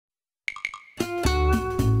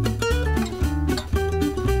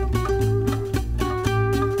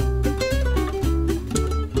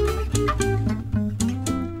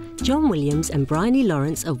John Williams and Bryony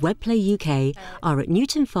Lawrence of Webplay UK are at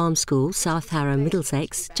Newton Farm School, South Harrow,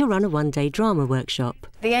 Middlesex, to run a one-day drama workshop.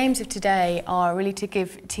 The aims of today are really to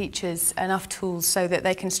give teachers enough tools so that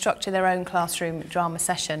they can structure their own classroom drama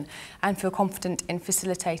session and feel confident in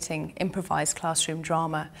facilitating improvised classroom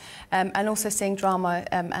drama, and also seeing drama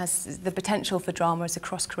as the potential for drama as a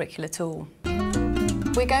cross-curricular tool.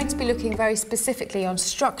 We're going to be looking very specifically on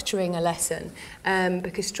structuring a lesson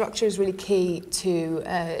because structure is really key to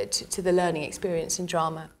the learning experience in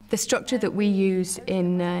drama. The structure that we use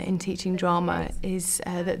in teaching drama is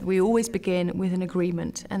that we always begin with an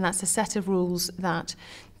agreement, and that's a set of rules that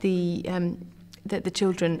the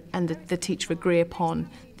children and the teacher agree upon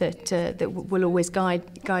that will always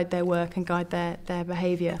guide their work and guide their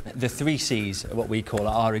behaviour. The 3 C's are what we call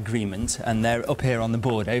our agreement, and they're up here on the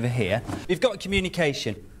board over here. We've got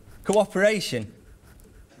communication, cooperation,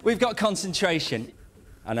 we've got concentration,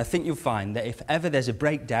 and I think you'll find that if ever there's a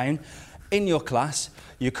breakdown in your class,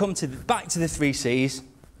 you come back to the 3 C's,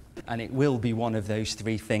 and it will be one of those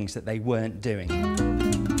 3 things that they weren't doing.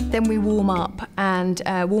 Then we warm up, and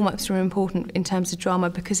warm-ups are important in terms of drama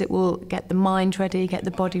because it will get the mind ready, get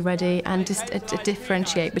the body ready, and just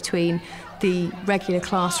differentiate between the regular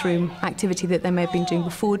classroom activity that they may have been doing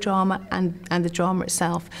before drama and the drama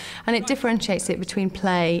itself. And it differentiates it between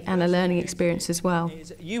play and a learning experience as well.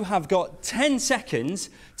 You have got 10 seconds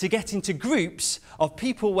to get into groups of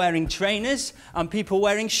people wearing trainers and people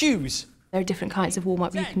wearing shoes. There are different kinds of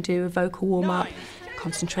warm-up. You can do a vocal warm-up,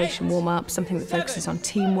 concentration warm-up, something that focuses on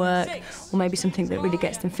teamwork, or maybe something that really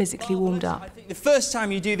gets them physically warmed up. The first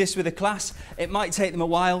time you do this with a class, it might take them a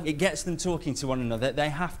while. It gets them talking to one another. They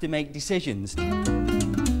have to make decisions.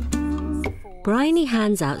 Bryony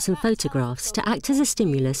hands out some photographs to act as a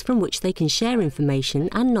stimulus from which they can share information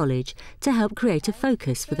and knowledge to help create a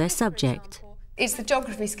focus for their subject. It's the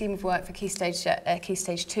geography scheme of work for Key Stage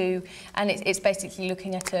 2, and it's basically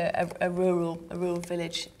looking at a rural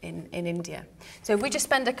village in India. So if we just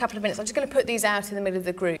spend a couple of minutes, I'm just going to put these out in the middle of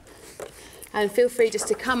the group. And feel free just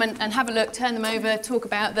to come and have a look, turn them over, talk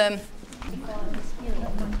about them.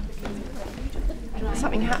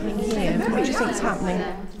 Something happening here. What do you think is happening?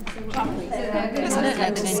 Doesn't it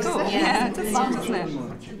look to school? Yeah, it does, doesn't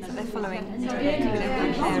it? They're following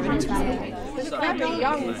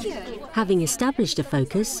Having established a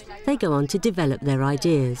focus, they go on to develop their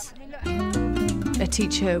ideas. A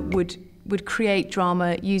teacher would create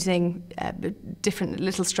drama using different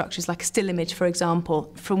little structures, like a still image, for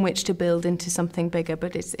example, from which to build into something bigger.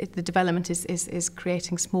 But the development is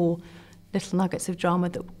creating small little nuggets of drama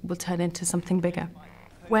that will turn into something bigger.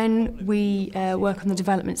 When we work on the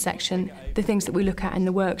development section, the things that we look at in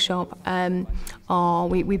the workshop are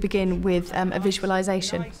we begin with a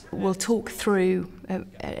visualisation. We'll talk through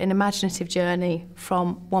an imaginative journey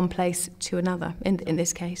from one place to another, in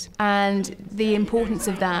this case. And the importance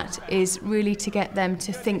of that is really to get them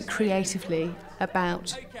to think creatively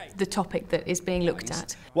about the topic that is being looked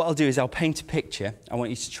at. What I'll do is I'll paint a picture. I want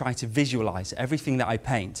you to try to visualise everything that I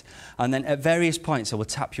paint. And then at various points I will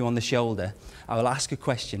tap you on the shoulder. I will ask a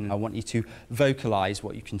question. I want you to vocalise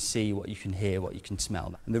what you can see, what you can hear, what you can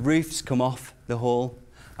smell. And the roofs come off the hall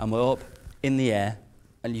and we're up in the air,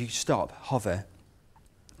 and you stop, hover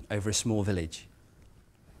over a small village.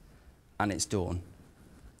 And it's dawn.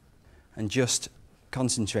 And just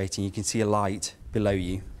concentrating, you can see a light below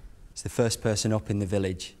you. It's the first person up in the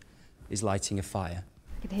village is lighting a fire.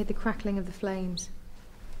 You can hear the crackling of the flames.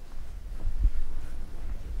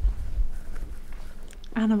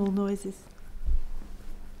 Animal noises.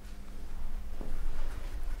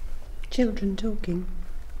 Children talking.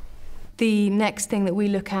 The next thing that we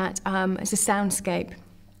look at is a soundscape.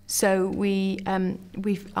 So we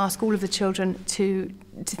ask all of the children to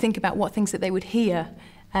think about what things that they would hear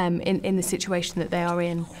in the situation that they are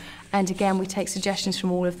in. And again, we take suggestions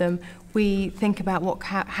from all of them. We think about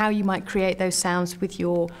how you might create those sounds with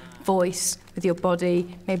your voice, with your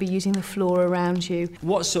body, maybe using the floor around you.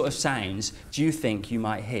 What sort of sounds do you think you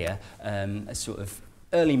might hear a sort of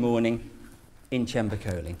early morning in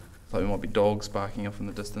Chambercoley? Like it might be dogs barking off in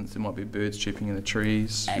the distance, it might be birds chirping in the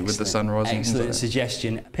trees with the Excellent. sun rising. Excellent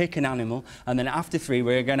suggestion. Pick an animal, and then after 3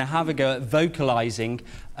 we're going to have a go at vocalising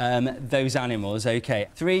those animals. OK,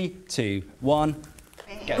 3, 2, 1,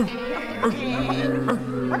 go.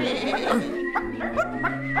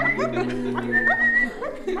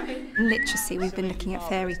 literacy, we've been looking at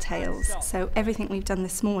fairy tales. So everything we've done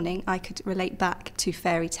this morning, I could relate back to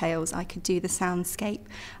fairy tales. I could do the soundscape.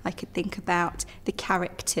 I could think about the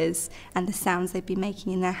characters and the sounds they'd be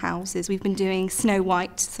making in their houses. We've been doing Snow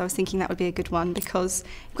White, so I was thinking that would be a good one because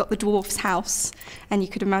you've got the dwarf's house and you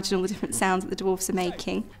could imagine all the different sounds that the dwarfs are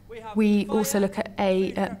making. We also look at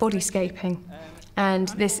bodyscaping. And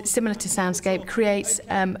this, similar to Soundscape, creates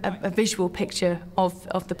a visual picture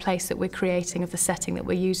of the place that we're creating, of the setting that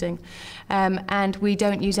we're using. And we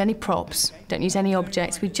don't use any props, don't use any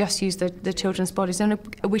objects, we just use the children's bodies. And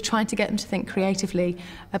we're trying to get them to think creatively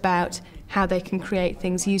about how they can create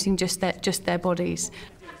things using just their bodies.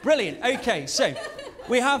 Brilliant. OK, so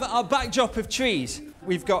we have our backdrop of trees.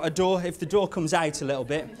 We've got a door, if the door comes out a little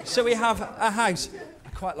bit. So we have a house. I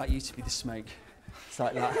quite like you to be the smoke. It's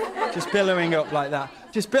like that, just billowing up like that.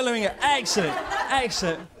 Just billowing up, excellent,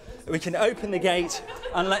 excellent. We can open the gate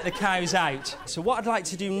and let the cows out. So what I'd like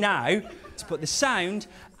to do now is put the sound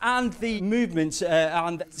and the movements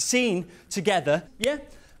and the scene together. Yeah?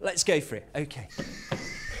 Let's go for it, OK.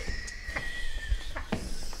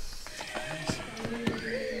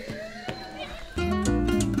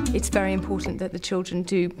 It's very important that the children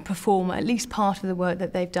do perform at least part of the work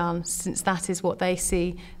that they've done, since that is what they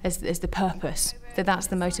see as the purpose, that's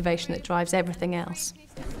the motivation that drives everything else.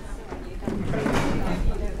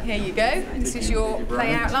 Here you go. This is your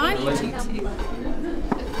play outline.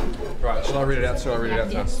 Right, shall I read it out? Shall I read it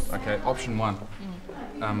out to us? Okay, option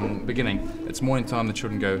 1. Beginning. It's morning time, the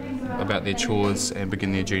children go about their chores and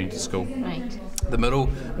begin their journey to school. Right. In the middle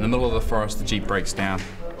of the forest, the jeep breaks down.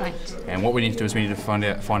 Right. And what we need to do is we need to find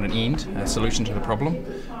an end, a solution to the problem.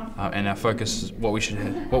 And our focus, what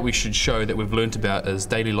we should show that we've learnt about is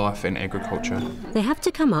daily life and agriculture. They have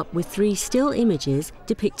to come up with 3 still images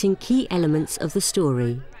depicting key elements of the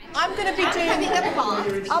story. I'm going to be doing the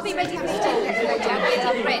part. I'll be making the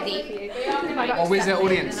project ready. Oh, where's our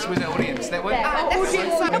audience? Where's our audience? That way? Have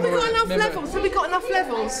we got enough levels? Have we got enough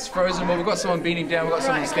levels? It's frozen. Well, we've got someone beating down, we've got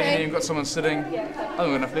someone standing, we've got someone sitting. I think we've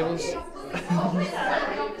got enough levels.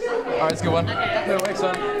 All right, let's go on.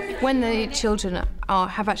 When the children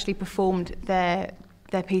have actually performed their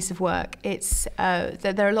piece of work,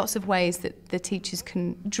 there are lots of ways that the teachers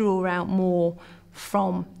can draw out more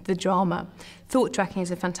from the drama. Thought tracking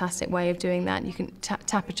is a fantastic way of doing that. You can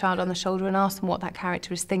tap a child on the shoulder and ask them what that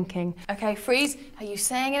character is thinking. Okay, freeze. Are you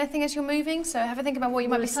saying anything as you're moving? So have a think about what you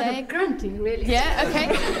might be saying. Grunting, really. Yeah, okay.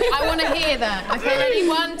 I want to hear that. Okay, ready?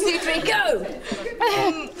 1, 2, 3, go!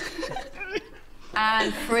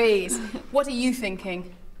 And freeze. What are you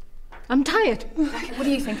thinking? I'm tired. Okay, what are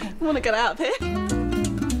you thinking? I want to get out of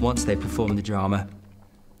here. Once they perform the drama,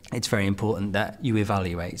 it's very important that you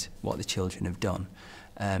evaluate what the children have done,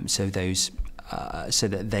 so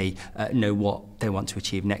that they know what they want to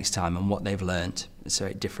achieve next time and what they've learned. So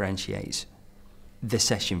it differentiates the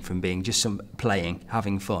session from being just some playing,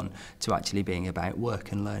 having fun, to actually being about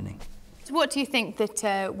work and learning. So what do you think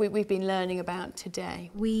that we've been learning about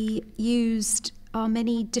today? We used our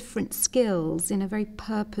many different skills in a very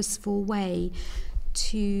purposeful way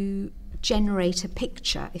to generate a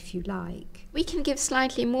picture, if you like. We can give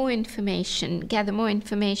slightly more information, gather more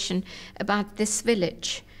information about this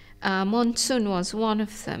village. Monsoon was one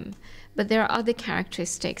of them, but there are other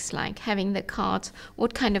characteristics like having the carts,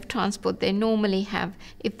 what kind of transport they normally have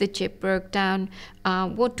if the jeep broke down,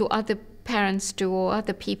 what do other parents do or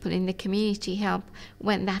other people in the community help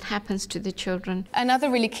when that happens to the children.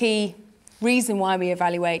 Another really key reason why we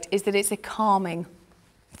evaluate is that it's a calming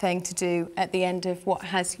thing to do at the end of what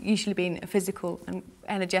has usually been a physical and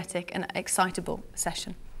energetic and excitable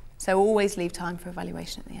session. So always leave time for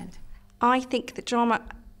evaluation at the end. I think that drama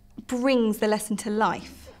brings the lesson to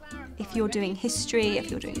life. If you're doing history, if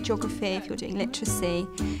you're doing geography, if you're doing literacy,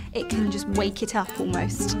 it can just wake it up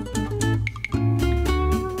almost.